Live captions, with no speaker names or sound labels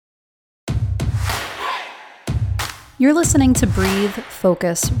You're listening to Breathe,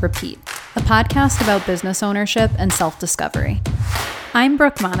 Focus, Repeat, a podcast about business ownership and self-discovery. I'm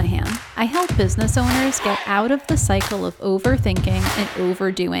Brooke Monahan. I help business owners get out of the cycle of overthinking and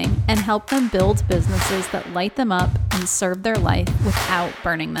overdoing and help them build businesses that light them up and serve their life without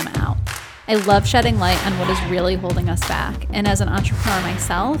burning them out. I love shedding light on what is really holding us back, and as an entrepreneur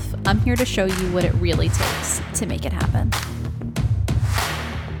myself, I'm here to show you what it really takes to make it happen.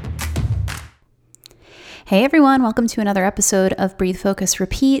 Hey everyone, welcome to another episode of Breathe, Focus,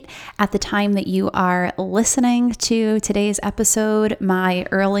 Repeat. At the time that you are listening to today's episode, my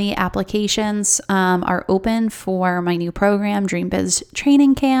early applications are open for my new program, Dream Biz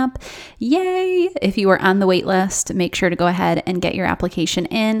Training Camp. Yay! If you are on the wait list, make sure to go ahead and get your application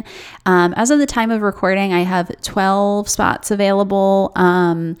in. As of the time of recording, I have 12 spots available.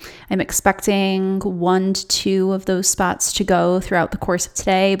 I'm expecting 1 to 2 of those spots to go throughout the course of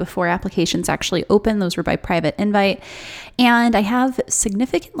today before applications actually open. Those were by private invite, and I have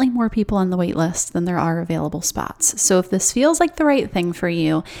significantly more people on the wait list than there are available spots. So if this feels like the right thing for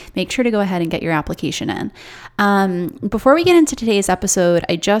you, make sure to go ahead and get your application in. Before we get into today's episode,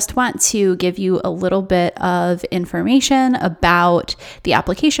 I just want to give you a little bit of information about the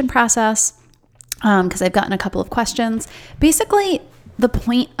application process because I've gotten a couple of questions. Basically, the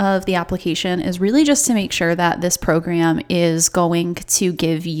point of the application is really just to make sure that this program is going to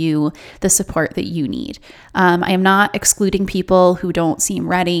give you the support that you need. I am not excluding people who don't seem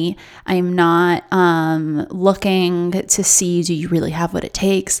ready. I'm not looking to see, do you really have what it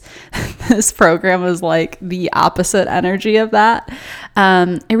takes? This program is like the opposite energy of that.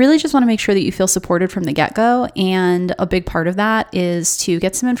 I really just want to make sure that you feel supported from the get-go. And a big part of that is to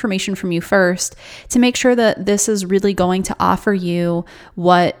get some information from you first to make sure that this is really going to offer you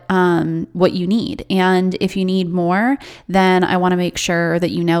what you need. And if you need more, then I want to make sure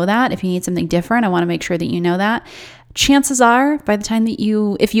that you know that. If you need something different, I want to make sure that you know that. Chances are, by the time that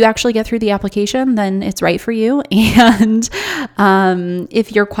if you actually get through the application, then it's right for you. And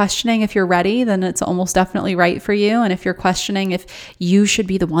if you're questioning if you're ready, then it's almost definitely right for you. And if you're questioning if you should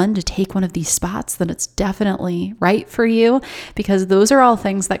be the one to take one of these spots, then it's definitely right for you, because those are all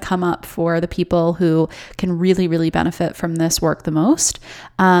things that come up for the people who can really, really benefit from this work the most.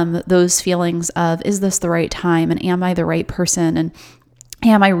 Those feelings of, is this the right time? And am I the right person? And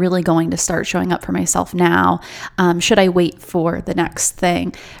am I really going to start showing up for myself now? Should I wait for the next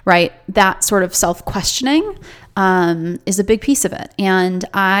thing, right? That sort of self-questioning is a big piece of it. And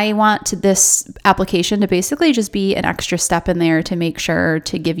I want this application to basically just be an extra step in there to make sure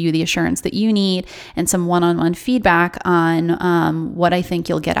to give you the assurance that you need and some one-on-one feedback on what I think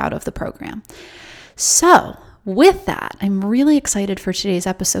you'll get out of the program. So with that, I'm really excited for today's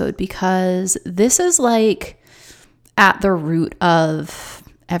episode because this is like at the root of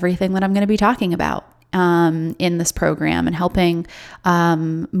everything that I'm going to be talking about in this program and helping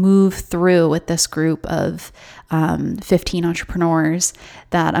move through with this group of 15 entrepreneurs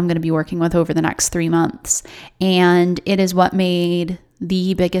that I'm going to be working with over the next 3 months. And it is what made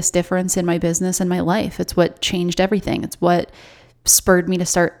the biggest difference in my business and my life. It's what changed everything. It's what spurred me to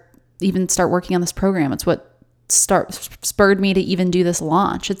start working on this program. It's what spurred me to even do this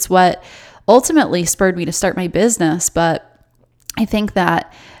launch. It's what ultimately spurred me to start my business. But I think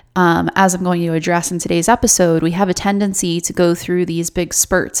that as I'm going to address in today's episode, we have a tendency to go through these big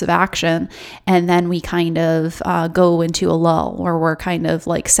spurts of action, and then we kind of go into a lull where we're kind of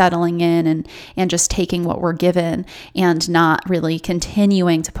like settling in and just taking what we're given and not really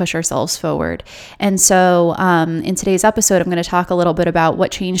continuing to push ourselves forward. And so in today's episode, I'm going to talk a little bit about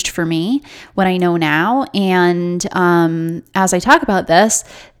what changed for me, what I know now. And as I talk about this,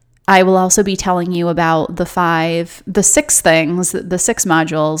 I will also be telling you about the 6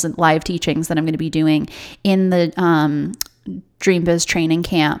 modules and live teachings that I'm going to be doing in the Dream Biz Training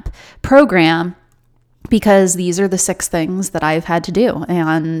Camp program, because these are the 6 things that I've had to do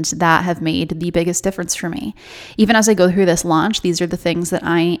and that have made the biggest difference for me. Even as I go through this launch, these are the things that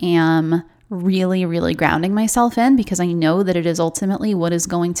I am really, really grounding myself in, because I know that it is ultimately what is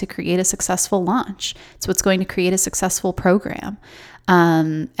going to create a successful launch. It's what's going to create a successful program.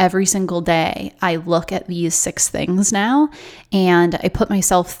 Every single day I look at these 6 things now and I put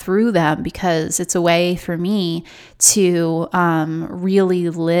myself through them, because it's a way for me to really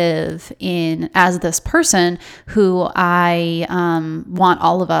live as this person who I want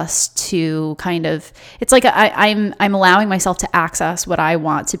all of us to kind of, it's like I'm allowing myself to access what I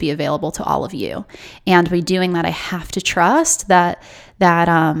want to be available to all of you. And by doing that, I have to trust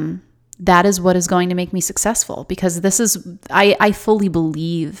that is what is going to make me successful, because I fully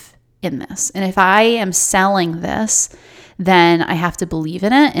believe in this. And if I am selling this, then I have to believe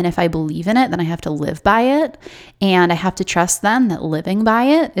in it. And if I believe in it, then I have to live by it. And I have to trust then that living by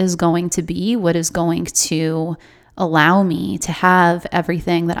it is going to be what is going to allow me to have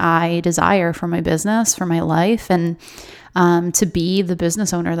everything that I desire for my business, for my life, and to be the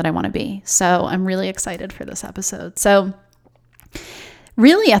business owner that I want to be. So I'm really excited for this episode. So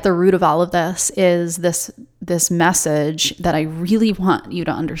really at the root of all of this is this message that I really want you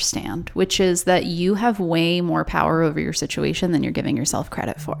to understand, which is that you have way more power over your situation than you're giving yourself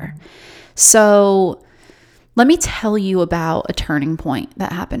credit for. So let me tell you about a turning point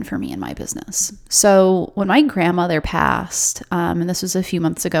that happened for me in my business. So when my grandmother passed, and this was a few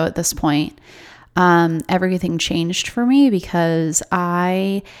months ago at this point, everything changed for me because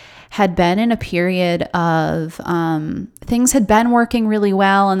I had been in a period of things had been working really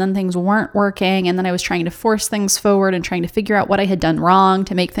well, and then things weren't working, and then I was trying to force things forward and trying to figure out what I had done wrong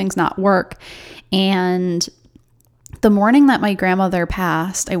to make things not work. And the morning that my grandmother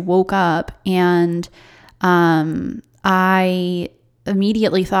passed, I woke up and I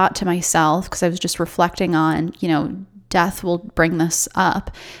immediately thought to myself, because I was just reflecting on, death will bring this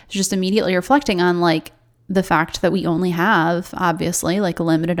up, just immediately reflecting on like the fact that we only have, obviously, like a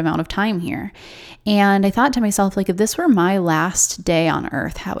limited amount of time here. And I thought to myself, like, if this were my last day on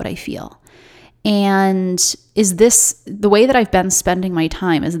earth, how would I feel? And is this the way that I've been spending my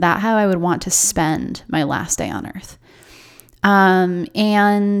time? Is that how I would want to spend my last day on earth?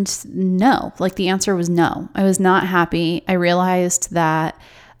 And no, like the answer was no. I was not happy. I realized that,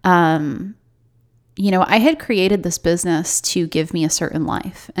 I had created this business to give me a certain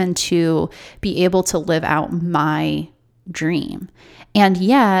life and to be able to live out my dream. And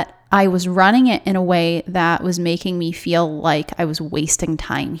yet I was running it in a way that was making me feel like I was wasting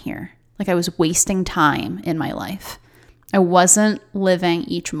time here. Like I was wasting time in my life. I wasn't living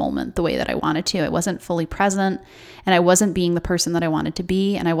each moment the way that I wanted to. I wasn't fully present, and I wasn't being the person that I wanted to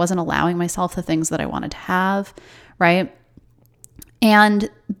be, and I wasn't allowing myself the things that I wanted to have, right? And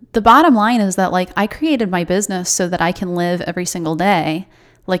the bottom line is that like I created my business so that I can live every single day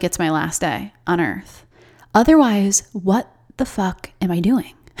like it's my last day on earth. Otherwise, what the fuck am I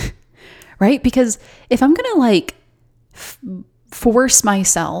doing? Right? Because if I'm going to like force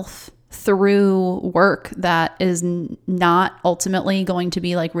myself through work that is not ultimately going to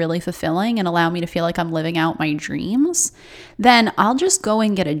be like really fulfilling and allow me to feel like I'm living out my dreams, then I'll just go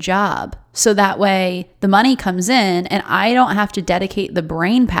and get a job. So that way the money comes in and I don't have to dedicate the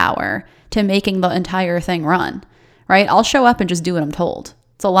brain power to making the entire thing run, right? I'll show up and just do what I'm told.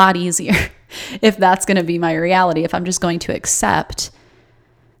 It's a lot easier if that's going to be my reality. If I'm just going to accept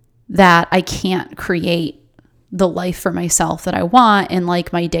that I can't create the life for myself that I want in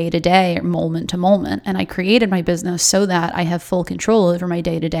like my day to day or moment to moment. And I created my business so that I have full control over my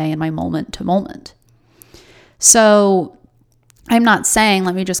day to day and my moment to moment. So I'm not saying,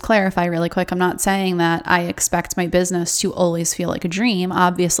 let me just clarify really quick. I'm not saying that I expect my business to always feel like a dream.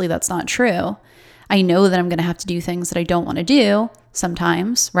 Obviously that's not true. I know that I'm going to have to do things that I don't want to do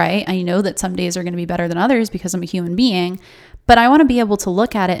sometimes, right? I know that some days are going to be better than others because I'm a human being. But I want to be able to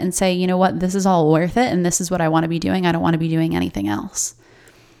look at it and say, you know what, this is all worth it. And this is what I want to be doing. I don't want to be doing anything else.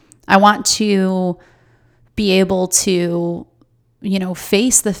 I want to be able to,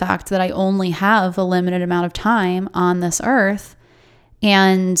 face the fact that I only have a limited amount of time on this earth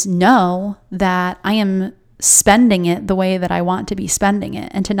and know that I am spending it the way that I want to be spending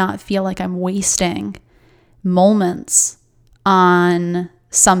it, and to not feel like I'm wasting moments on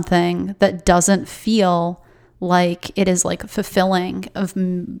something that doesn't feel like it is like fulfilling of,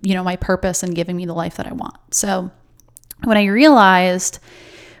 my purpose and giving me the life that I want. So when I realized,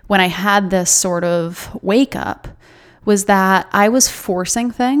 when I had this sort of wake up, was that I was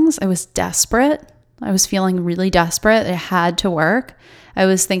forcing things. I was desperate. I was feeling really desperate. It had to work. I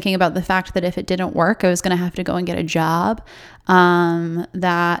was thinking about the fact that if it didn't work, I was going to have to go and get a job,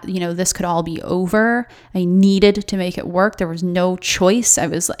 that, this could all be over. I needed to make it work. There was no choice.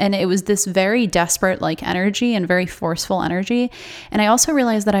 And it was this very desperate like energy and very forceful energy. And I also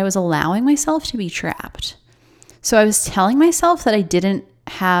realized that I was allowing myself to be trapped. So I was telling myself that I didn't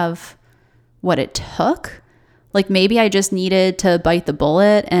have what it took. Like maybe I just needed to bite the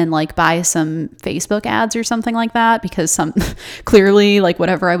bullet and like buy some Facebook ads or something like that, because clearly like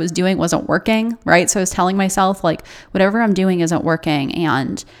whatever I was doing wasn't working, right? So I was telling myself like whatever I'm doing isn't working,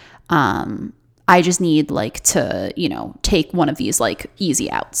 and I just need like to, take one of these like easy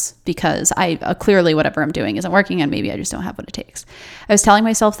outs, because I clearly whatever I'm doing isn't working and maybe I just don't have what it takes. I was telling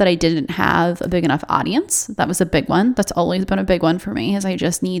myself that I didn't have a big enough audience. That was a big one. That's always been a big one for me, is I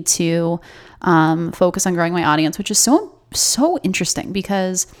just need to focus on growing my audience, which is so interesting,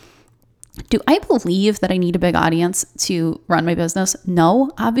 because Do I believe that I need a big audience to run my business?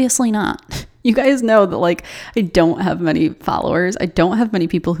 No, obviously not. You guys know that like I don't have many followers. I don't have many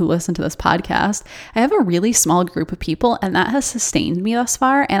people who listen to this podcast. I have a really small group of people, and that has sustained me thus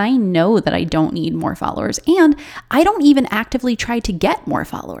far. And I know that I don't need more followers, and I don't even actively try to get more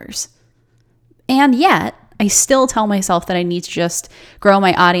followers. And yet I still tell myself that I need to just grow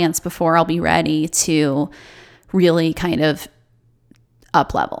my audience before I'll be ready to really kind of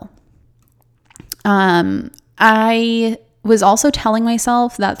up level. I was also telling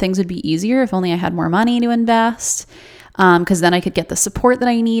myself that things would be easier if only I had more money to invest, because then I could get the support that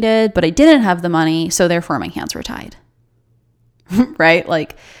I needed, but I didn't have the money, so therefore my hands were tied. Right?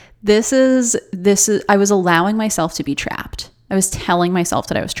 Like this is, I was allowing myself to be trapped. I was telling myself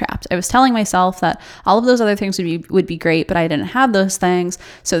that I was trapped. I was telling myself that all of those other things would be great, but I didn't have those things,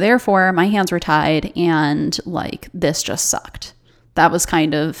 so therefore my hands were tied, and like this just sucked. That was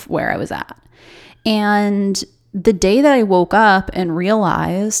kind of where I was at. And the day that I woke up and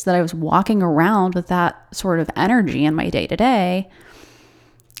realized that I was walking around with that sort of energy in my day to day,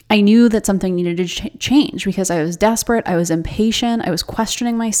 I knew that something needed to change because I was desperate. I was impatient. I was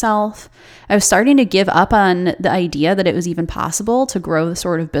questioning myself. I was starting to give up on the idea that it was even possible to grow the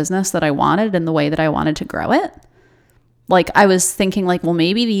sort of business that I wanted in the way that I wanted to grow it. Like I was thinking like, well,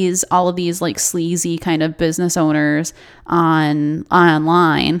 maybe all of these like sleazy kind of business owners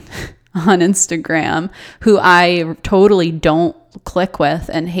online on Instagram who I totally don't click with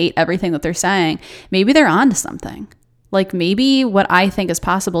and hate everything that they're saying, maybe they're onto something. Like maybe what I think is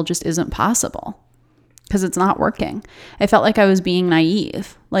possible just isn't possible because it's not working. I felt like I was being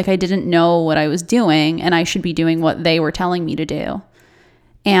naive, like I didn't know what I was doing and I should be doing what they were telling me to do.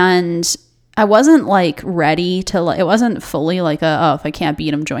 And I wasn't like ready to, it wasn't fully like if I can't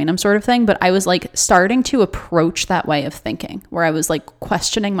beat them, join them sort of thing. But I was like starting to approach that way of thinking where I was like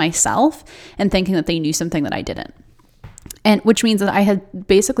questioning myself and thinking that they knew something that I didn't. And which means that I had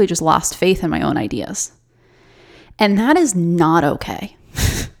basically just lost faith in my own ideas. And that is not okay.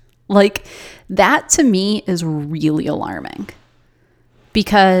 Like that to me is really alarming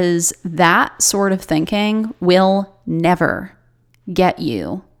because that sort of thinking will never get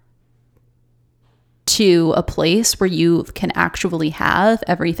you to a place where you can actually have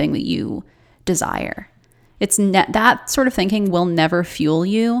everything that you desire. That sort of thinking will never fuel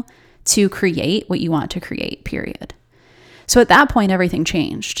you to create what you want to create, period. So at that point, everything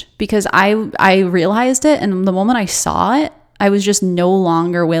changed because I realized it. And the moment I saw it, I was just no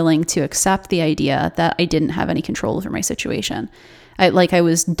longer willing to accept the idea that I didn't have any control over my situation. I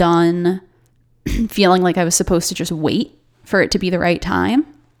was done feeling like I was supposed to just wait for it to be the right time.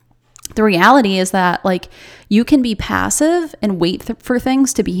 The reality is that like you can be passive and wait for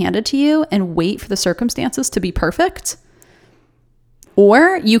things to be handed to you and wait for the circumstances to be perfect,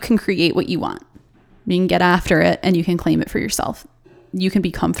 or you can create what you want. You can get after it and you can claim it for yourself. You can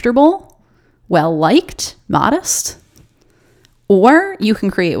be comfortable, well-liked, modest, or you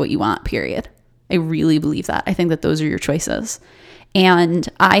can create what you want, period. I really believe that. I think that those are your choices. And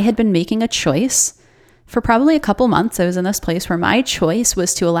I had been making a choice for probably a couple months. I was in this place where my choice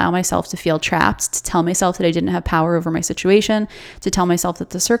was to allow myself to feel trapped, to tell myself that I didn't have power over my situation, to tell myself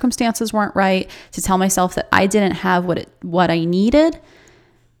that the circumstances weren't right, to tell myself that I didn't have what I needed,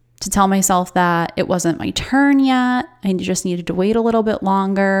 to tell myself that it wasn't my turn yet. I just needed to wait a little bit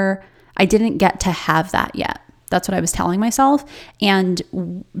longer. I didn't get to have that yet. That's what I was telling myself. And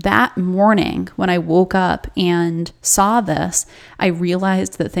that morning when I woke up and saw this, I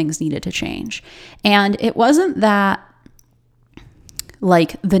realized that things needed to change. And it wasn't that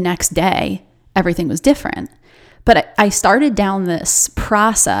like the next day, everything was different. But I started down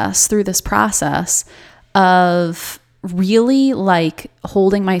through this process of really like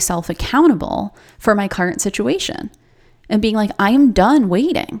holding myself accountable for my current situation. And being like, I am done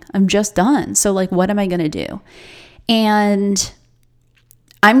waiting. I'm just done. So like, what am I going to do? And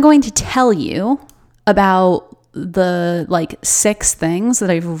I'm going to tell you about the like 6 things that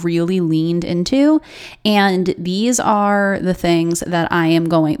I've really leaned into. And these are the things that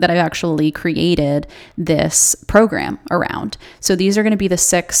I've actually created this program around. So these are going to be the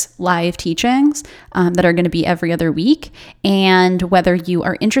 6 live teachings that are going to be every other week. And whether you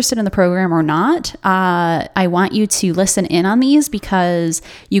are interested in the program or not, I want you to listen in on these because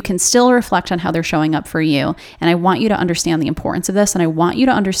you can still reflect on how they're showing up for you. And I want you to understand the importance of this. And I want you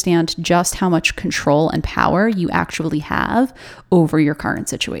to understand just how much control and power you actually have over your current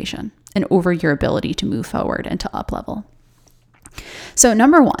situation and over your ability to move forward and to up level. So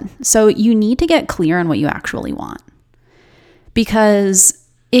number 1, so you need to get clear on what you actually want. Because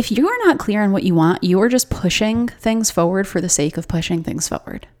if you are not clear on what you want, you are just pushing things forward for the sake of pushing things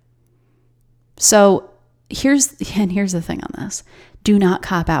forward. So here's the thing on this. Do not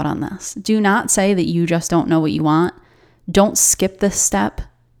cop out on this. Do not say that you just don't know what you want. Don't skip this step.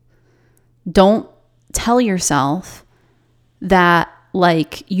 Don't tell yourself that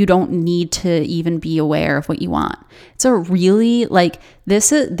like you don't need to even be aware of what you want. It's a really like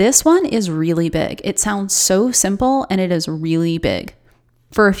this one is really big. It sounds so simple and it is really big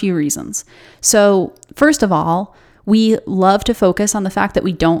for a few reasons. So first of all, we love to focus on the fact that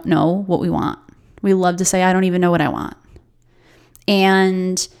we don't know what we want. We love to say, I don't even know what I want.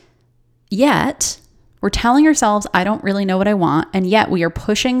 And yet we're telling ourselves, I don't really know what I want. And yet we are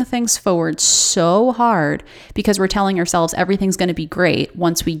pushing things forward so hard because we're telling ourselves everything's going to be great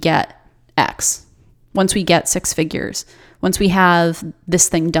once we get X, once we get 6 figures, once we have this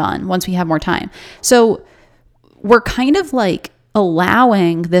thing done, once we have more time. So we're kind of like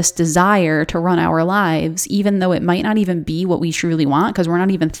allowing this desire to run our lives, even though it might not even be what we truly want, because we're not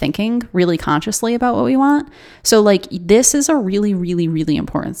even thinking really consciously about what we want. So like this is a really, really, really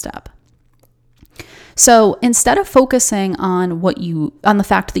important step. So instead of focusing on the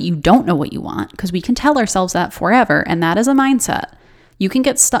fact that you don't know what you want, because we can tell ourselves that forever, and that is a mindset. You can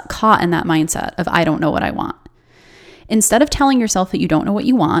get caught in that mindset of I don't know what I want. Instead of telling yourself that you don't know what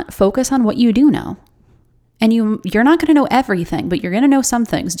you want, focus on what you do know. And you're not going to know everything, but you're going to know some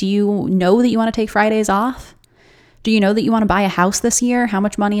things. Do you know that you want to take Fridays off? Do you know that you want to buy a house this year? How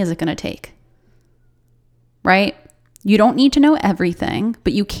much money is it going to take? Right? You don't need to know everything,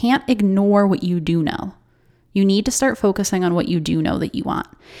 but you can't ignore what you do know. You need to start focusing on what you do know that you want.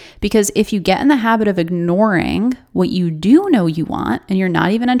 Because if you get in the habit of ignoring what you do know you want, and you're not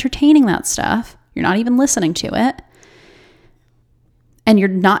even entertaining that stuff, you're not even listening to it, and you're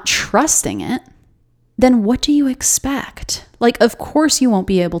not trusting it, then what do you expect? Like, of course you won't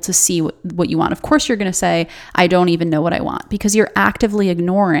be able to see what you want. Of course you're going to say, I don't even know what I want, because you're actively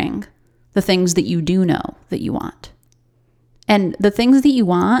ignoring the things that you do know that you want. And the things that you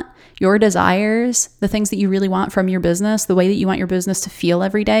want, your desires, the things that you really want from your business, the way that you want your business to feel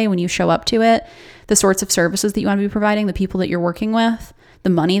every day when you show up to it, the sorts of services that you want to be providing, the people that you're working with, the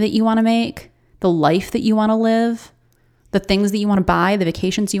money that you want to make, the life that you want to live, the things that you want to buy, the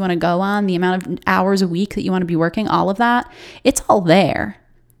vacations you want to go on, the amount of hours a week that you want to be working, all of that, it's all there.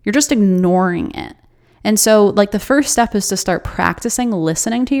 You're just ignoring it. And so like the first step is to start practicing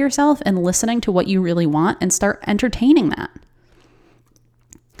listening to yourself and listening to what you really want and start entertaining that.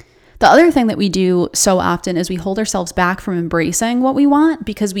 The other thing that we do so often is we hold ourselves back from embracing what we want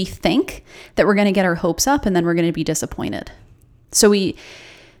because we think that we're going to get our hopes up and then we're going to be disappointed. So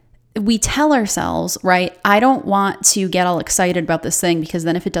we tell ourselves, right, I don't want to get all excited about this thing because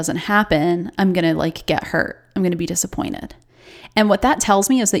then if it doesn't happen, I'm going to like get hurt. I'm going to be disappointed. And what that tells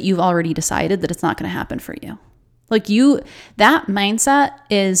me is that you've already decided that it's not going to happen for you. Like that mindset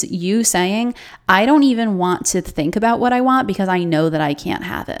is you saying, I don't even want to think about what I want because I know that I can't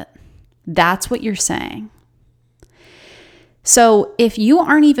have it. That's what you're saying. So if you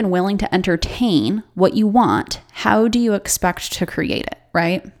aren't even willing to entertain what you want, how do you expect to create it,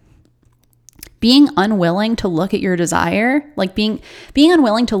 right? Being unwilling to look at your desire, like being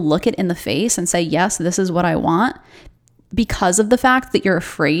unwilling to look it in the face and say, yes, this is what I want, because of the fact that you're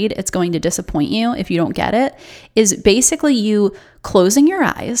afraid it's going to disappoint you if you don't get it, is basically you closing your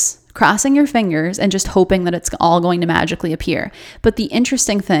eyes, crossing your fingers, and just hoping that it's all going to magically appear. But the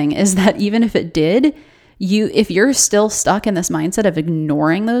interesting thing is that even if it did, if you're still stuck in this mindset of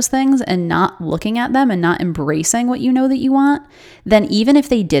ignoring those things and not looking at them and not embracing what you know that you want, then even if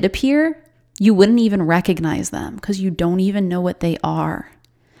they did appear, you wouldn't even recognize them because you don't even know what they are.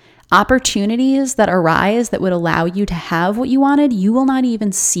 Opportunities that arise that would allow you to have what you wanted, you will not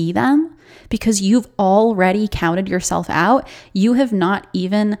even see them because you've already counted yourself out. You have not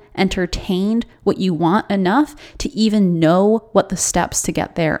even entertained what you want enough to even know what the steps to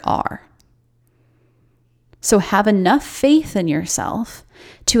get there are. So have enough faith in yourself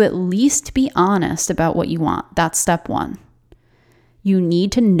to at least be honest about what you want. That's step 1. You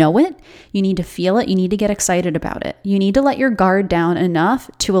need to know it. You need to feel it. You need to get excited about it. You need to let your guard down enough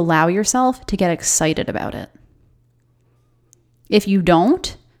to allow yourself to get excited about it. If you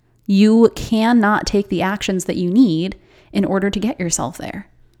don't, you cannot take the actions that you need in order to get yourself there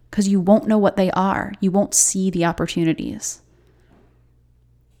because you won't know what they are. You won't see the opportunities.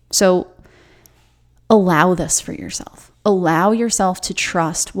 So allow this for yourself. Allow yourself to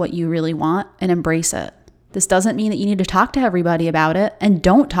trust what you really want and embrace it. This doesn't mean that you need to talk to everybody about it, and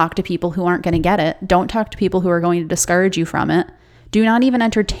don't talk to people who aren't going to get it. Don't talk to people who are going to discourage you from it. Do not even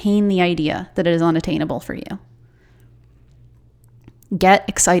entertain the idea that it is unattainable for you. Get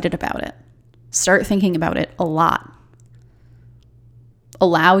excited about it. Start thinking about it a lot.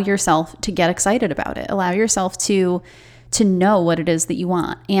 allow yourself to get excited about it. Allow yourself to know what it is that you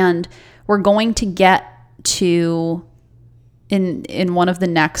want. And we're going to get to, in one of the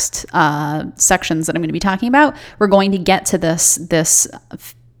next sections that I'm going to be talking about, we're going to get to this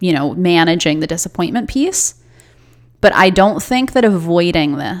managing the disappointment piece. But I don't think that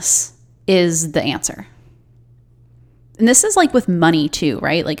avoiding this is the answer. And this is like with money too,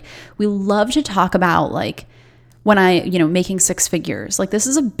 right? Like we love to talk about like when making 6 figures, like this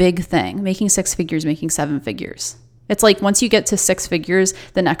is a big thing, making 6 figures, making 7 figures. It's like once you get to 6 figures,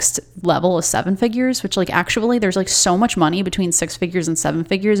 the next level is 7 figures, which like actually there's like so much money between 6 figures and 7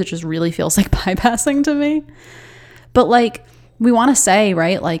 figures. It just really feels like bypassing to me. But like we want to say,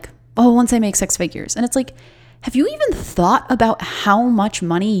 right? Like, oh, once I make 6 figures. And it's like, have you even thought about how much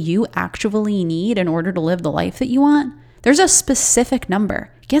money you actually need in order to live the life that you want? There's a specific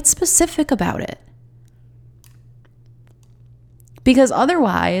number. Get specific about it. Because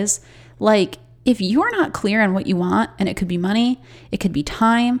otherwise, like, if you're not clear on what you want, and it could be money, it could be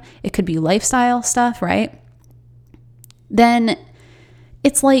time, it could be lifestyle stuff, right? Then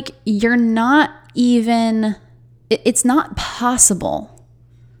it's like you're not even, it's not possible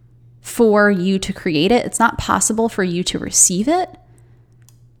for you to create it. It's not possible for you to receive it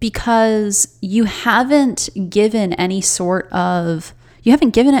because you haven't given you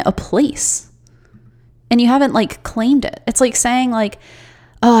haven't given it a place and you haven't like claimed it. It's like saying like,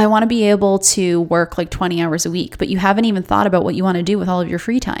 oh, I want to be able to work like 20 hours a week, but you haven't even thought about what you want to do with all of your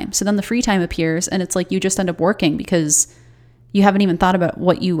free time. So then the free time appears and it's like you just end up working because you haven't even thought about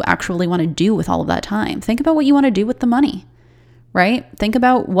what you actually want to do with all of that time. Think about what you want to do with the money, right? Think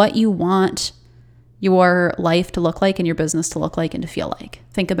about what you want your life to look like and your business to look like and to feel like.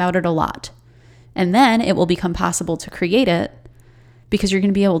 Think about it a lot. And then it will become possible to create it because you're going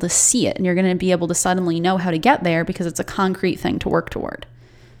to be able to see it and you're going to be able to suddenly know how to get there because it's a concrete thing to work toward.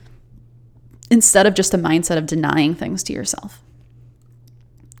 Instead of just a mindset of denying things to yourself.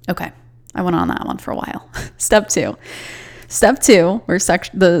 Okay, I went on that one for a while. Step 2, or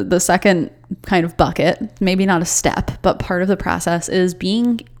the second kind of bucket, maybe not a step, but part of the process is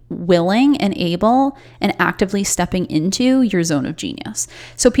being willing and able and actively stepping into your zone of genius.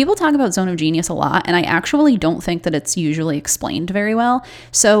 So people talk about zone of genius a lot, and I actually don't think that it's usually explained very well.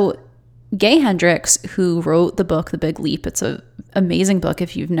 So Gay Hendricks, who wrote the book, The Big Leap, it's an amazing book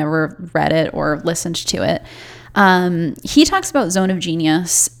if you've never read it or listened to it. He talks about zone of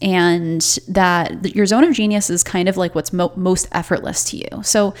genius and that your zone of genius is kind of like what's most effortless to you.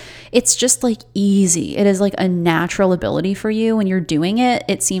 So it's just like easy. It is like a natural ability for you. When you're doing it,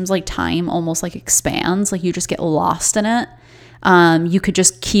 it seems like time almost like expands, like you just get lost in it. You could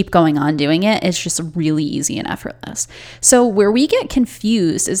just keep going on doing it. It's just really easy and effortless. So where we get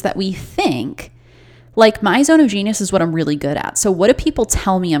confused is that we think like my zone of genius is what I'm really good at. So what do people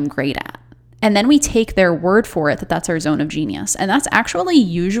tell me I'm great at? And then we take their word for it that that's our zone of genius. And that's actually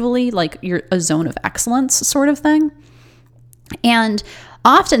usually like a zone of excellence sort of thing. And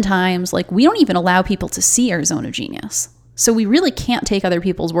oftentimes, like we don't even allow people to see our zone of genius. So we really can't take other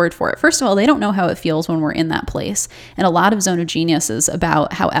people's word for it. First of all, they don't know how it feels when we're in that place. And a lot of zone of genius is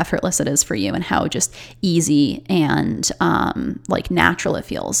about how effortless it is for you and how just easy and like natural it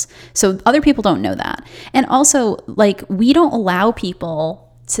feels. So other people don't know that. And also like we don't allow people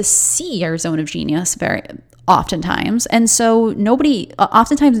to see our zone of genius very oftentimes. And so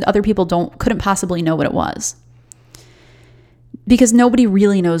oftentimes other people couldn't possibly know what it was because nobody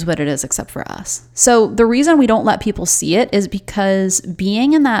really knows what it is except for us. So the reason we don't let people see it is because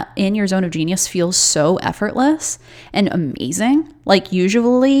being in your zone of genius feels so effortless and amazing. Like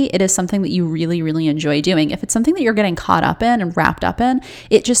usually it is something that you really, really enjoy doing. If it's something that you're getting caught up in and wrapped up in,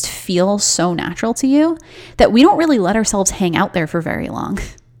 it just feels so natural to you that we don't really let ourselves hang out there for very long.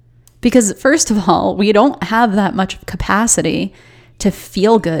 Because first of all, we don't have that much capacity to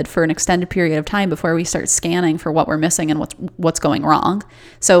feel good for an extended period of time before we start scanning for what we're missing and what's going wrong.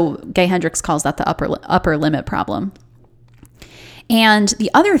 So Gay Hendricks calls that the upper limit problem. And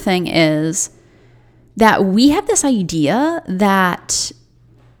the other thing is that we have this idea that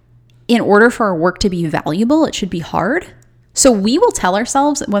in order for our work to be valuable, it should be hard. So we will tell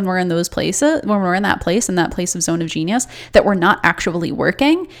ourselves when we're in those places, when we're in that place of zone of genius, that we're not actually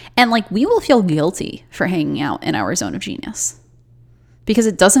working. And like we will feel guilty for hanging out in our zone of genius because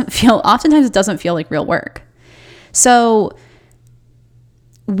oftentimes it doesn't feel like real work. So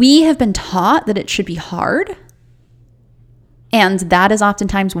we have been taught that it should be hard. And that is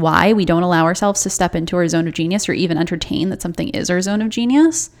oftentimes why we don't allow ourselves to step into our zone of genius or even entertain that something is our zone of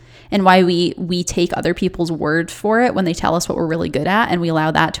genius, and why we take other people's word for it when they tell us what we're really good at, and we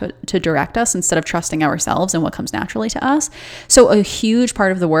allow that to direct us instead of trusting ourselves and what comes naturally to us. So a huge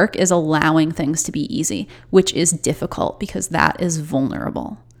part of the work is allowing things to be easy, which is difficult because that is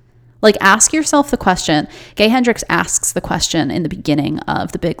vulnerable. Like, ask yourself the question. Gay Hendricks asks the question in the beginning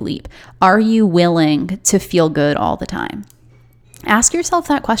of The Big Leap. Are you willing to feel good all the time? Ask yourself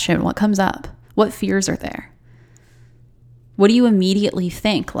that question. What comes up? What fears are there? What do you immediately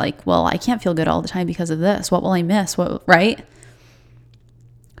think? Like, well, I can't feel good all the time because of this. What will I miss? What, right?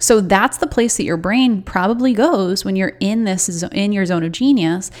 So that's the place that your brain probably goes when you're in your zone of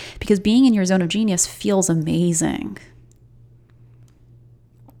genius, because being in your zone of genius feels amazing.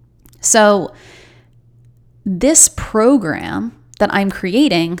 So this program that I'm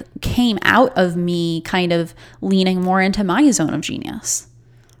creating came out of me kind of leaning more into my zone of genius,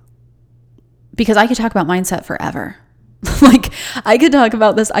 because I could talk about mindset forever. Like, I could talk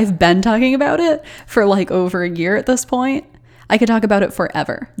about this. I've been talking about it for like over a year at this point. I could talk about it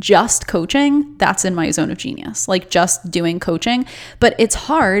forever. Just coaching, that's in my zone of genius, like just doing coaching. But it's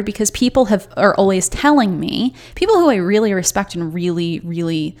hard because people are always telling me, people who I really respect and really,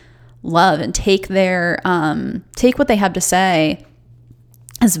 really love and take what they have to say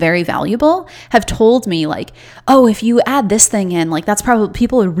as very valuable, have told me like, oh, if you add this thing in, like that's probably,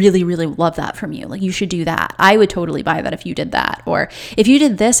 people would really, really love that from you. Like, you should do that. I would totally buy that if you did that. Or if you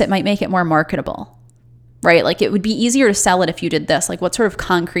did this, it might make it more marketable, right? Like, it would be easier to sell it if you did this. Like, what sort of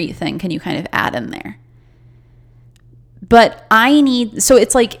concrete thing can you kind of add in there? But so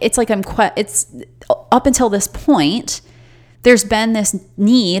it's up until this point, there's been this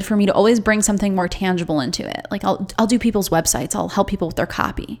need for me to always bring something more tangible into it. Like, I'll do people's websites. I'll help people with their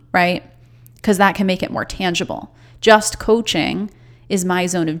copy, right? Because that can make it more tangible. Just coaching is my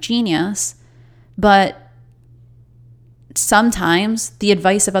zone of genius, but sometimes the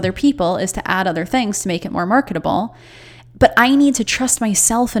advice of other people is to add other things to make it more marketable. But I need to trust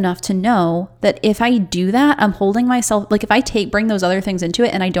myself enough to know that if I do that, I'm holding myself, like if I bring those other things into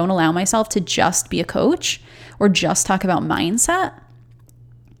it and I don't allow myself to just be a coach or just talk about mindset,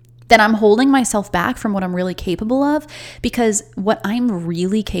 then I'm holding myself back from what I'm really capable of, because what I'm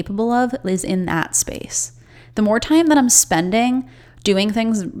really capable of is in that space. The more time that I'm spending doing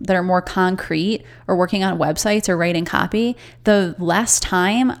things that are more concrete or working on websites or writing copy, the less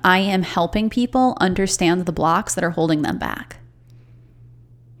time I am helping people understand the blocks that are holding them back.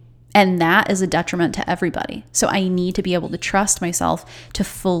 And that is a detriment to everybody. So I need to be able to trust myself to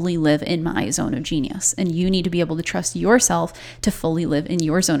fully live in my zone of genius. And you need to be able to trust yourself to fully live in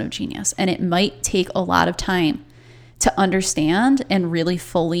your zone of genius. And it might take a lot of time to understand and really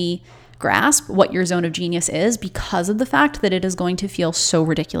fully grasp what your zone of genius is, because of the fact that it is going to feel so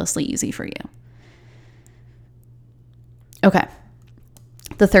ridiculously easy for you. Okay.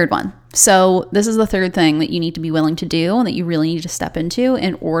 The third one. So this is the third thing that you need to be willing to do and that you really need to step into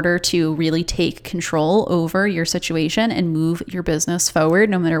in order to really take control over your situation and move your business forward,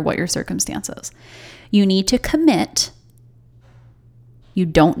 no matter what your circumstances. You need to commit. You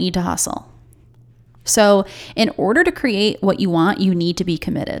don't need to hustle. So in order to create what you want, you need to be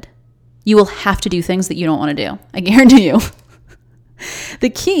committed. You will have to do things that you don't want to do. I guarantee you. The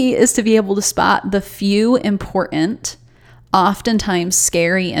key is to be able to spot the few important, oftentimes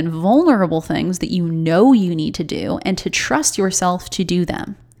scary and vulnerable things that you know you need to do, and to trust yourself to do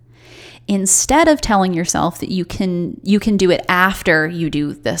them. Instead of telling yourself that you can do it after you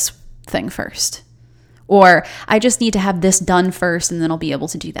do this thing first. Or I just need to have this done first and then I'll be able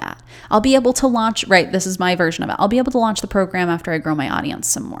to do that. I'll be able to launch, right, this is my version of it. I'll be able to launch the program after I grow my audience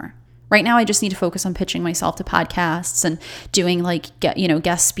some more. Right now, I just need to focus on pitching myself to podcasts and doing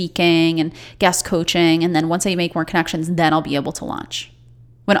guest speaking and guest coaching. And then once I make more connections, then I'll be able to launch.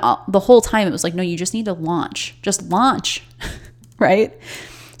 When the whole time it was like, no, you just need to launch. Just launch, right?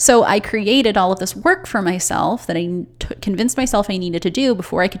 So I created all of this work for myself that I convinced myself I needed to do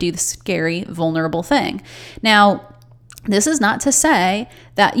before I could do the scary, vulnerable thing. Now, this is not to say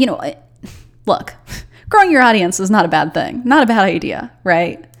that, look, growing your audience is not a bad thing, not a bad idea,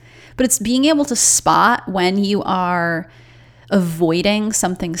 right? But it's being able to spot when you are avoiding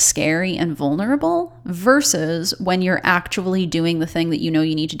something scary and vulnerable versus when you're actually doing the thing that you know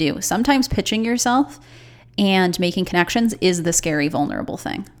you need to do. Sometimes pitching yourself and making connections is the scary, vulnerable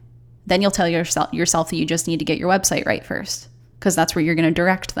thing. Then you'll tell yourself that you just need to get your website right first, because that's where you're going to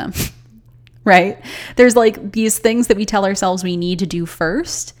direct them, right? There's like these things that we tell ourselves we need to do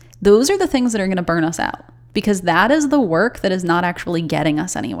first. Those are the things that are going to burn us out, because that is the work that is not actually getting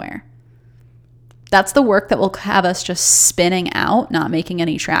us anywhere. That's the work that will have us just spinning out, not making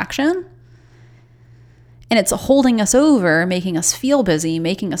any traction. And it's holding us over, making us feel busy,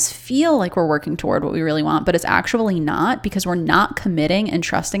 making us feel like we're working toward what we really want, but it's actually not, because we're not committing and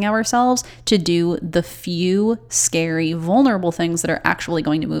trusting ourselves to do the few scary, vulnerable things that are actually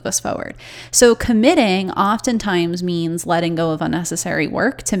going to move us forward. So committing oftentimes means letting go of unnecessary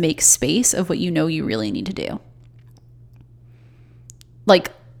work to make space of what you know you really need to do.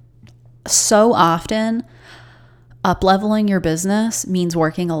 Like, so often, up-leveling your business means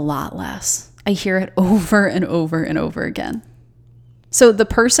working a lot less. I hear it over and over and over again. So the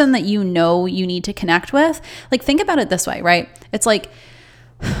person that you know you need to connect with, like, think about it this way, right? It's like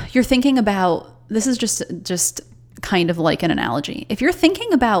you're thinking about, this is just kind of like an analogy. If you're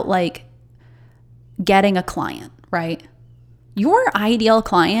thinking about like getting a client, right? Your ideal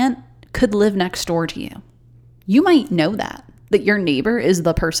client could live next door to you. You might know that your neighbor is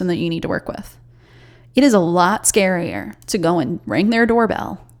the person that you need to work with. It is a lot scarier to go and ring their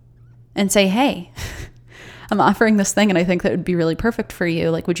doorbell and say, hey, I'm offering this thing and I think that would be really perfect for you.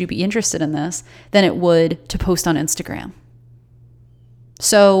 Like, would you be interested in this? Than it would to post on Instagram.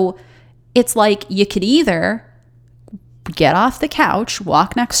 So it's like you could either get off the couch,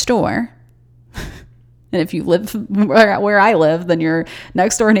 walk next door. And if you live where I live, then your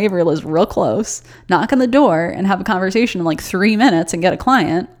next door neighbor lives real close. Knock on the door and have a conversation in like 3 minutes and get a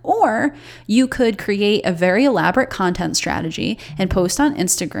client. Or you could create a very elaborate content strategy and post on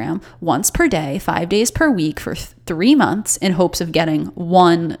Instagram once per day, 5 days per week for 3 months in hopes of getting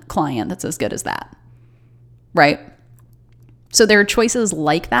one client that's as good as that, right? So there are choices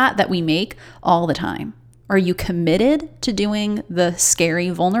like that we make all the time. Are you committed to doing the scary,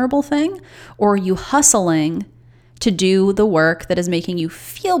 vulnerable thing? Or are you hustling to do the work that is making you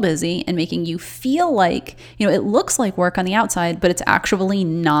feel busy and making you feel like, you know, it looks like work on the outside, but it's actually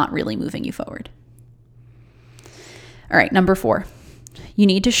not really moving you forward? All right, number 4, you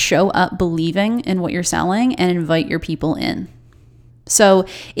need to show up believing in what you're selling and invite your people in. So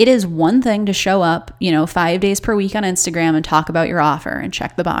it is one thing to show up, 5 days per week on Instagram and talk about your offer and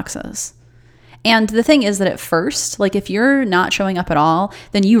check the boxes. And the thing is that at first, like, if you're not showing up at all,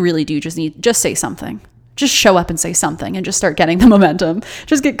 then you really do just say something. Just show up and say something and just start getting the momentum.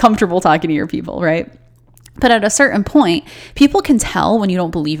 Just get comfortable talking to your people, right? But at a certain point, people can tell when you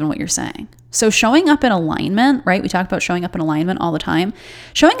don't believe in what you're saying. So showing up in alignment, right? We talk about showing up in alignment all the time.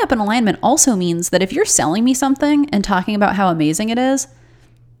 Showing up in alignment also means that if you're selling me something and talking about how amazing it is,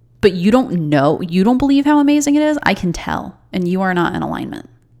 but you don't believe how amazing it is, I can tell, and you are not in alignment.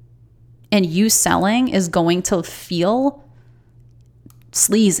 And you selling is going to feel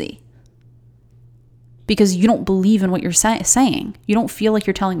sleazy because you don't believe in what you're saying. You don't feel like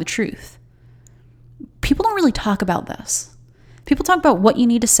you're telling the truth. People don't really talk about this. People talk about what you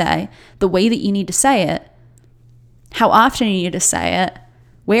need to say, the way that you need to say it, how often you need to say it,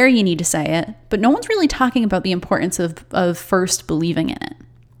 where you need to say it, but no one's really talking about the importance of first believing in it.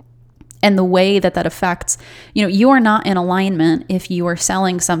 And the way that affects, you are not in alignment if you are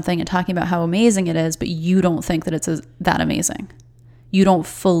selling something and talking about how amazing it is, but you don't think that it's that amazing. You don't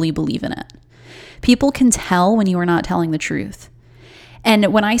fully believe in it. People can tell when you are not telling the truth.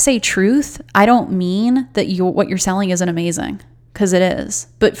 And when I say truth, I don't mean that what you're selling isn't amazing, because it is.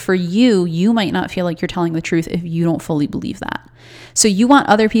 But for you might not feel like you're telling the truth if you don't fully believe that. So you want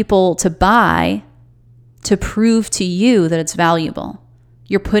other people to buy to prove to you that it's valuable.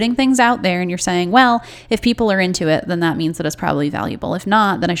 You're putting things out there and you're saying, well, if people are into it, then that means that it's probably valuable. If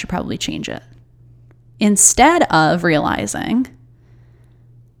not, then I should probably change it. Instead of realizing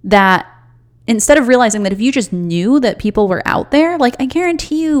that if you just knew that people were out there, like, I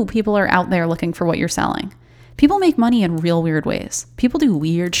guarantee you people are out there looking for what you're selling. People make money in real weird ways. People do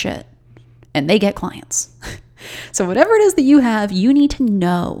weird shit and they get clients. So whatever it is that you have, you need to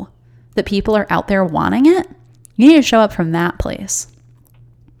know that people are out there wanting it. You need to show up from that place.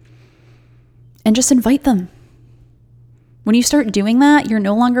 And just invite them. When you start doing that, you're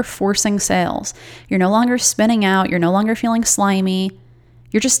no longer forcing sales. You're no longer spinning out. You're no longer feeling slimy.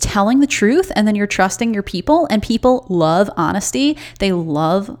 You're just telling the truth, and then you're trusting your people. And people love honesty. They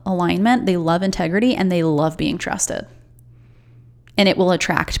love alignment. They love integrity, and they love being trusted. And it will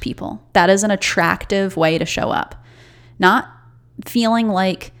attract people. That is an attractive way to show up. Not feeling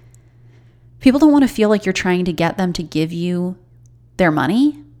like people don't want to feel like you're trying to get them to give you their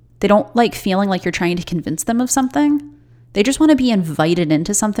money. They don't like feeling like you're trying to convince them of something. They just want to be invited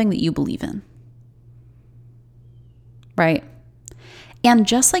into something that you believe in. Right? And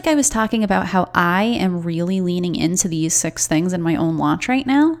just like I was talking about how I am really leaning into these 6 things in my own launch right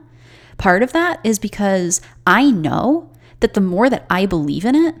now, part of that is because I know that the more that I believe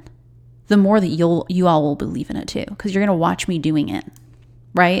in it, the more that you all will believe in it too, because you're going to watch me doing it,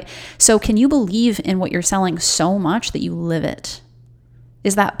 right? So can you believe in what you're selling so much that you live it?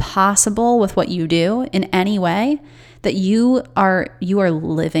 Is that possible with what you do in any way, that you are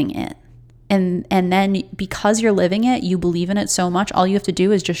living it? And then because you're living it, you believe in it so much, all you have to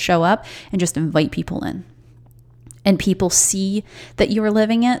do is just show up and just invite people in. And people see that you are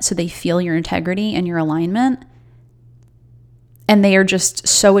living it, so they feel your integrity and your alignment. And they are just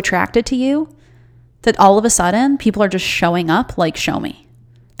so attracted to you that all of a sudden people are just showing up like, show me.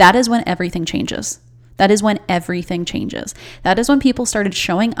 That is when everything changes. That is when everything changes. That is when people started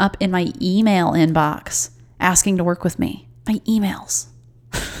showing up in my email inbox asking to work with me. My emails.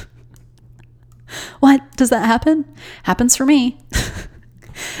 What? Does that happen? Happens for me.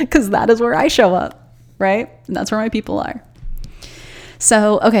 Because that is where I show up, right? And that's where my people are.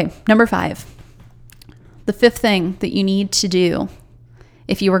 So, okay, number 5. The 5th thing that you need to do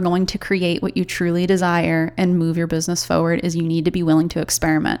if you are going to create what you truly desire and move your business forward is you need to be willing to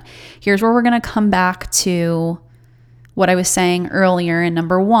experiment. Here's where we're going to come back to what I was saying earlier in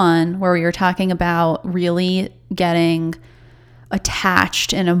number 1, where we were talking about really getting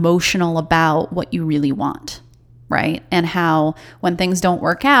attached and emotional about what you really want, right? And how when things don't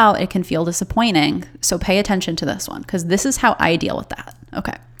work out, it can feel disappointing. So pay attention to this one, because this is how I deal with that.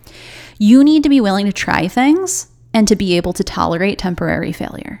 Okay. You need to be willing to try things and to be able to tolerate temporary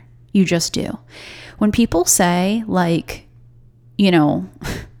failure. You just do. When people say, like, you know,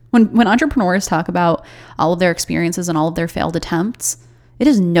 when entrepreneurs talk about all of their experiences and all of their failed attempts, it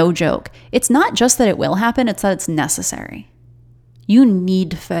is no joke. It's not just that it will happen, it's that it's necessary. You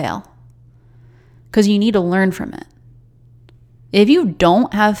need to fail because you need to learn from it. If you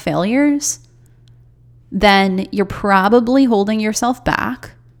don't have failures, then you're probably holding yourself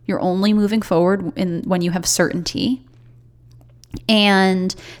back. You're only moving forward when you have certainty.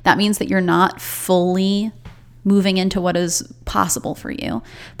 And that means that you're not fully moving into what is possible for you.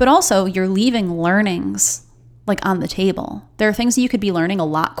 But also you're leaving learnings like on the table. There are things that you could be learning a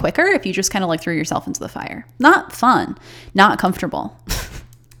lot quicker if you just kind of like threw yourself into the fire. Not fun, not comfortable.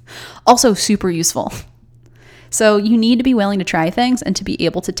 Also super useful. So you need to be willing to try things and to be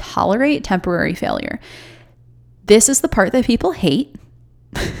able to tolerate temporary failure. This is the part that people hate.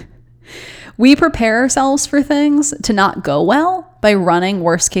 We prepare ourselves for things to not go well by running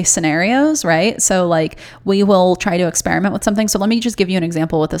worst case scenarios, right? So like we will try to experiment with something. So let me just give you an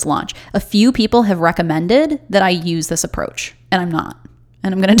example with this launch. A few people have recommended that I use this approach, and I'm not.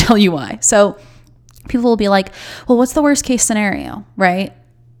 And I'm going to tell you why. So people will be like, well, what's the worst case scenario, right?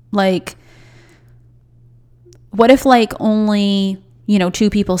 Like, what if like only 2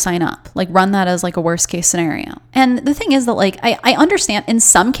 people sign up? Like run that as like a worst case scenario. And the thing is that like, I understand in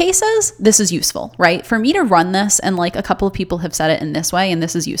some cases, this is useful, right? For me to run this and like a couple of people have said it in this way and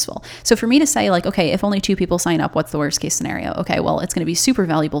this is useful. So for me to say like, okay, if only 2 people sign up, what's the worst case scenario? Okay, well, it's going to be super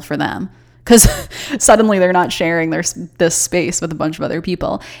valuable for them because suddenly they're not sharing this space with a bunch of other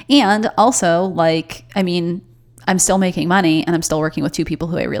people. And also like, I mean, I'm still making money and I'm still working with 2 people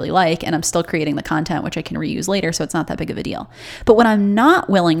who I really like, and I'm still creating the content, which I can reuse later. So it's not that big of a deal. But what I'm not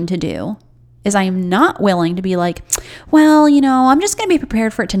willing to do is I am not willing to be like, well, I'm just going to be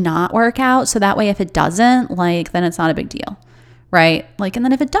prepared for it to not work out. So that way, if it doesn't, like, then it's not a big deal. Right. Like, and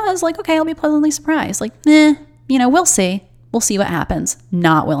then if it does, like, okay, I'll be pleasantly surprised. Like, we'll see. We'll see what happens.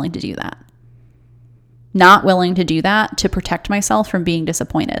 Not willing to do that. Not willing to do that to protect myself from being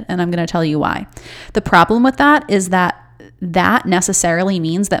disappointed. And I'm going to tell you why. The problem with that is that necessarily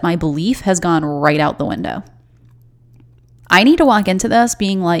means that my belief has gone right out the window. I need to walk into this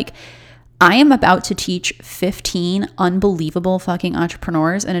being like, I am about to teach 15 unbelievable fucking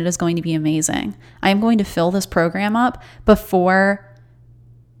entrepreneurs, and it is going to be amazing. I am going to fill this program up before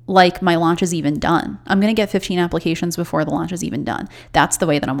like my launch is even done. I'm going to get 15 applications before the launch is even done. That's the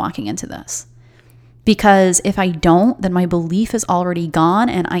way that I'm walking into this. Because if I don't, then my belief is already gone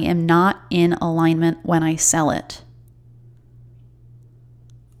and I am not in alignment when I sell it.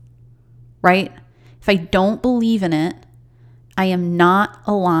 Right? If I don't believe in it, I am not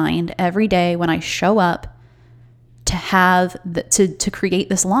aligned every day when I show up to have to create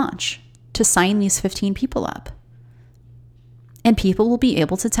this launch, to sign these 15 people up. And people will be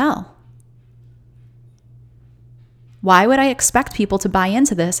able to tell. Why would I expect people to buy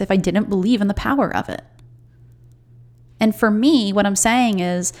into this if I didn't believe in the power of it? And for me, what I'm saying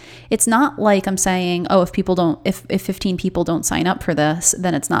is, it's not like I'm saying, oh, if 15 people don't sign up for this,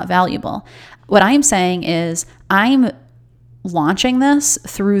 then it's not valuable. What I'm saying is I'm launching this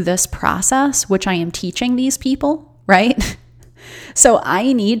through this process, which I am teaching these people, right? So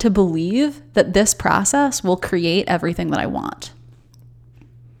I need to believe that this process will create everything that I want.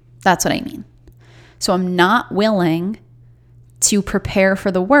 That's what I mean. So I'm not willing to prepare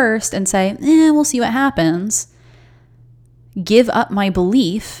for the worst and say, we'll see what happens. Give up my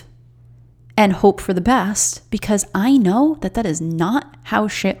belief and hope for the best, because I know that that is not how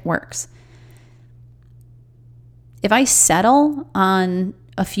shit works. If I settle on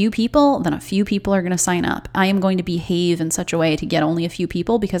a few people, then a few people are going to sign up. I am going to behave in such a way to get only a few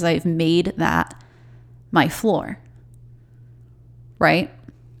people because I've made that my floor. Right?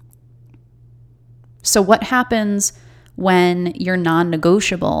 So what happens when your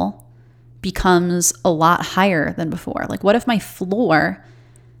non-negotiable becomes a lot higher than before? Like, what if my floor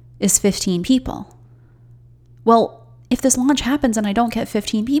is 15 people? Well, if this launch happens and I don't get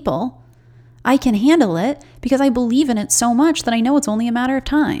 15 people, I can handle it because I believe in it so much that I know it's only a matter of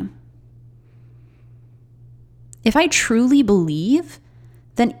time. If I truly believe,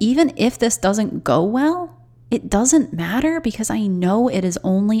 then even if this doesn't go well, it doesn't matter because I know it is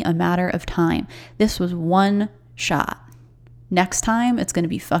only a matter of time. This was one shot. Next time, it's going to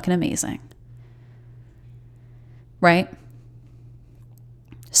be fucking amazing. Right?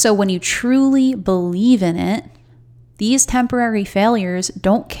 So when you truly believe in it, these temporary failures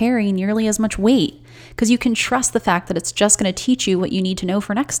don't carry nearly as much weight because you can trust the fact that it's just going to teach you what you need to know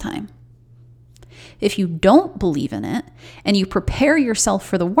for next time. If you don't believe in it and you prepare yourself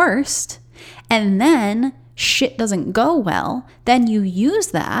for the worst and then shit doesn't go well, then you use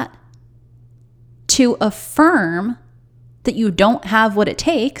that to affirm that you don't have what it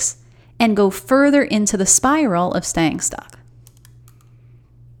takes and go further into the spiral of staying stuck.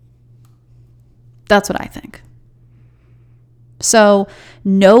 That's what I think. So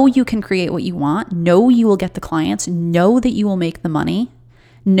know you can create what you want. Know you will get the clients. Know that you will make the money.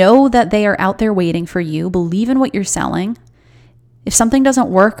 Know that they are out there waiting for you. Believe in what you're selling. If something doesn't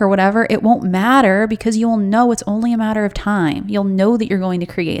work or whatever, it won't matter because you'll know it's only a matter of time. You'll know that you're going to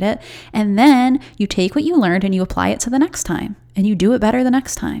create it. And then you take what you learned and you apply it to the next time. And you do it better the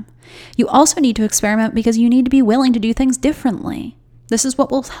next time. You also need to experiment because you need to be willing to do things differently. This is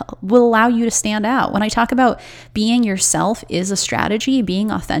what will allow you to stand out. When I talk about being yourself is a strategy, being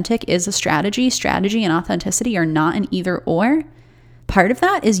authentic is a strategy. Strategy and authenticity are not an either or. Part of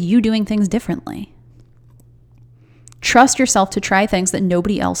that is you doing things differently. Trust yourself to try things that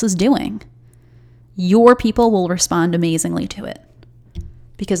nobody else is doing. Your people will respond amazingly to it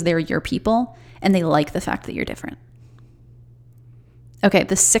because they're your people and they like the fact that you're different. Okay,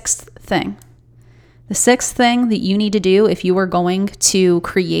 the sixth thing that you need to do if you are going to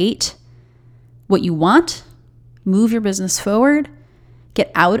create what you want, move your business forward,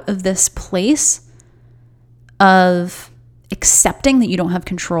 get out of this place of accepting that you don't have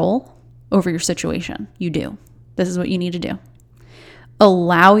control over your situation. You do. This is what you need to do.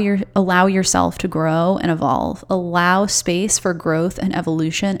 Allow yourself to grow and evolve. Allow space for growth and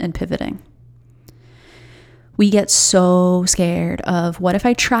evolution and pivoting. We get so scared of what if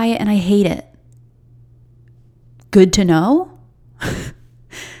I try it and I hate it? Good to know. If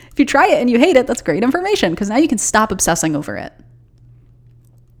you try it and you hate it, that's great information because now you can stop obsessing over it.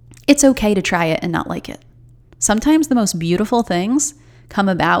 It's okay to try it and not like it. Sometimes the most beautiful things come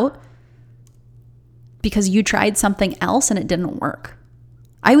about because you tried something else and it didn't work.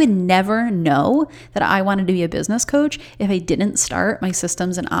 I would never know that I wanted to be a business coach if I didn't start my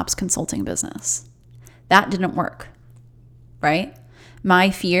systems and ops consulting business. That didn't work, right? My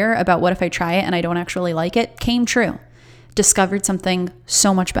fear about what if I try it and I don't actually like it came true. Discovered something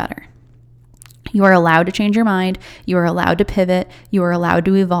so much better. You are allowed to change your mind. You are allowed to pivot. You are allowed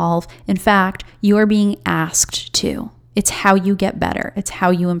to evolve. In fact, you are being asked to. It's how you get better. It's how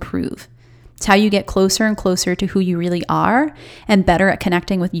you improve. It's how you get closer and closer to who you really are and better at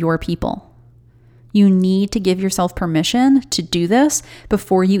connecting with your people. You need to give yourself permission to do this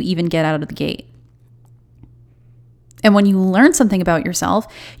before you even get out of the gate. And when you learn something about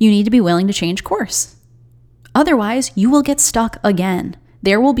yourself, you need to be willing to change course. Otherwise, you will get stuck again.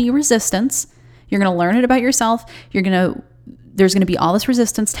 There will be resistance. You're going to learn it about yourself. There's going to be all this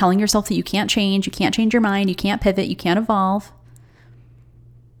resistance telling yourself that you can't change your mind, you can't pivot, you can't evolve.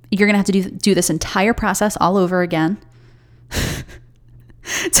 You're going to have to do this entire process all over again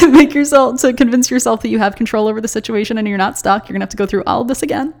to convince yourself that you have control over the situation and you're not stuck. You're going to have to go through all of this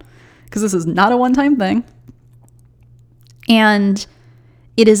again because this is not a one-time thing. And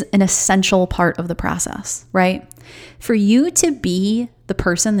it is an essential part of the process, right? For you to be the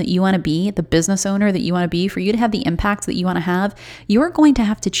person that you want to be, the business owner that you want to be, for you to have the impact that you want to have, you're going to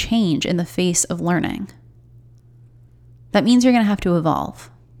have to change in the face of learning. That means you're going to have to evolve.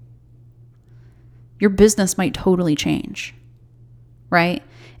 Your business might totally change, right?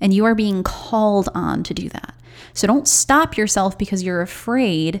 And you are being called on to do that. So don't stop yourself because you're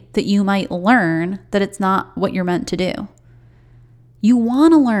afraid that you might learn that it's not what you're meant to do. You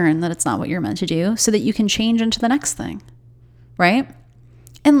want to learn that it's not what you're meant to do so that you can change into the next thing, right?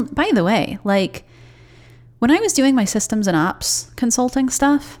 And by the way, like when I was doing my systems and ops consulting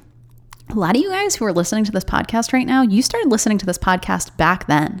stuff, a lot of you guys who are listening to this podcast right now, you started listening to this podcast back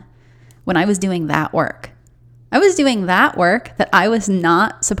then when I was doing that work. I was doing that work that I was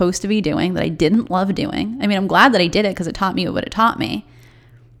not supposed to be doing, that I didn't love doing. I mean, I'm glad that I did it because it taught me what it taught me.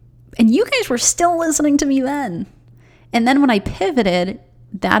 And you guys were still listening to me then. And then when I pivoted,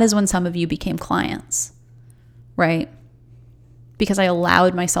 that is when some of you became clients, right? Because I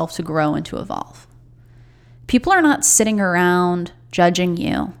allowed myself to grow and to evolve. People are not sitting around judging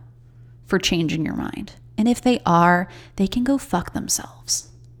you for changing your mind. And if they are, they can go fuck themselves.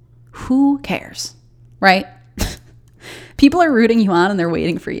 Who cares, right? People are rooting you on and they're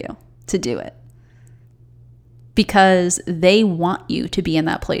waiting for you to do it because they want you to be in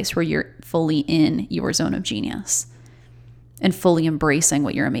that place where you're fully in your zone of genius and fully embracing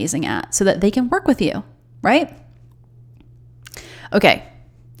what you're amazing at so that they can work with you, right? Okay,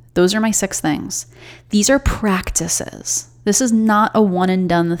 those are my 6 things. These are practices. This is not a one and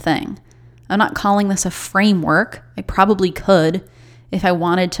done thing. I'm not calling this a framework. I probably could if I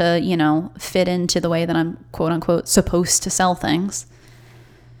wanted to, fit into the way that I'm quote unquote supposed to sell things.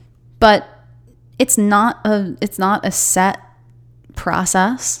 But it's not a set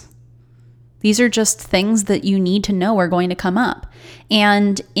process. These are just things that you need to know are going to come up.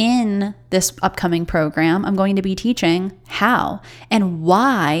 And in this upcoming program, I'm going to be teaching how and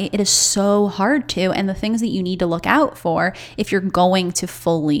why it is so hard to, and the things that you need to look out for if you're going to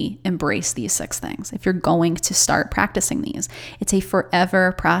fully embrace these 6 things, if you're going to start practicing these. It's a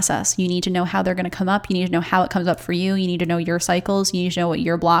forever process. You need to know how they're going to come up. You need to know how it comes up for you. You need to know your cycles. You need to know what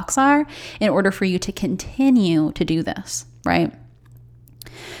your blocks are in order for you to continue to do this, right?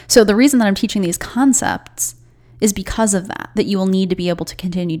 So the reason that I'm teaching these concepts is because of that you will need to be able to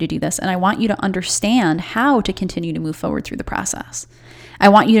continue to do this. And I want you to understand how to continue to move forward through the process. I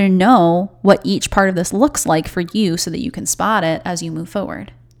want you to know what each part of this looks like for you so that you can spot it as you move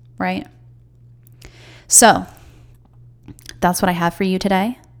forward, right? So that's what I have for you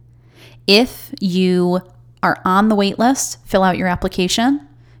today. If you are on the wait list, fill out your application.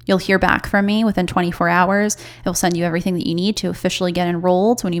 You'll hear back from me within 24 hours. It will send you everything that you need to officially get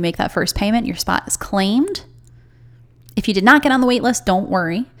enrolled. When you make that first payment, your spot is claimed. If you did not get on the wait list, don't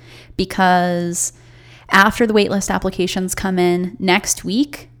worry, because after the waitlist applications come in next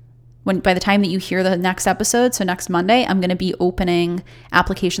week, by the time that you hear the next episode, so next Monday, I'm going to be opening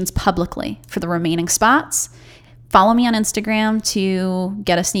applications publicly for the remaining spots. Follow me on Instagram to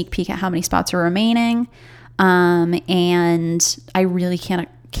get a sneak peek at how many spots are remaining. And I really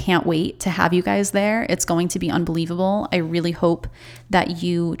can't wait to have you guys there. It's going to be unbelievable. I really hope that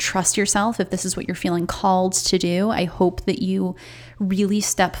you trust yourself if this is what you're feeling called to do. I hope that you really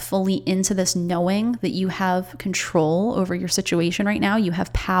step fully into this knowing that you have control over your situation right now. You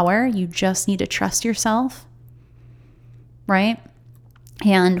have power. You just need to trust yourself, right?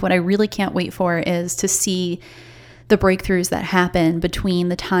 And what I really can't wait for is to see the breakthroughs that happen between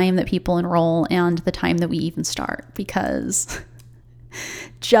the time that people enroll and the time that we even start, because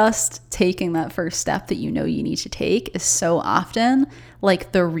just taking that first step that you know you need to take is so often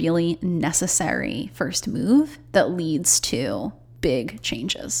like the really necessary first move that leads to big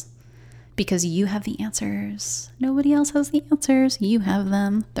changes, because you have the answers. Nobody else has the answers. You have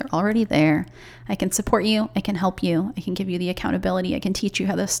them. They're already there. I can support you. I can help you. I can give you the accountability. I can teach you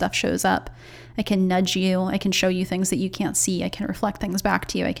how this stuff shows up. I can nudge you. I can show you things that you can't see. I can reflect things back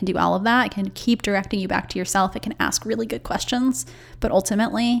to you. I can do all of that. I can keep directing you back to yourself. I can ask really good questions, but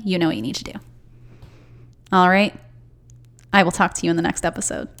ultimately, you know what you need to do. All right. I will talk to you in the next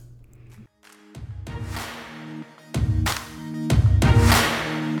episode.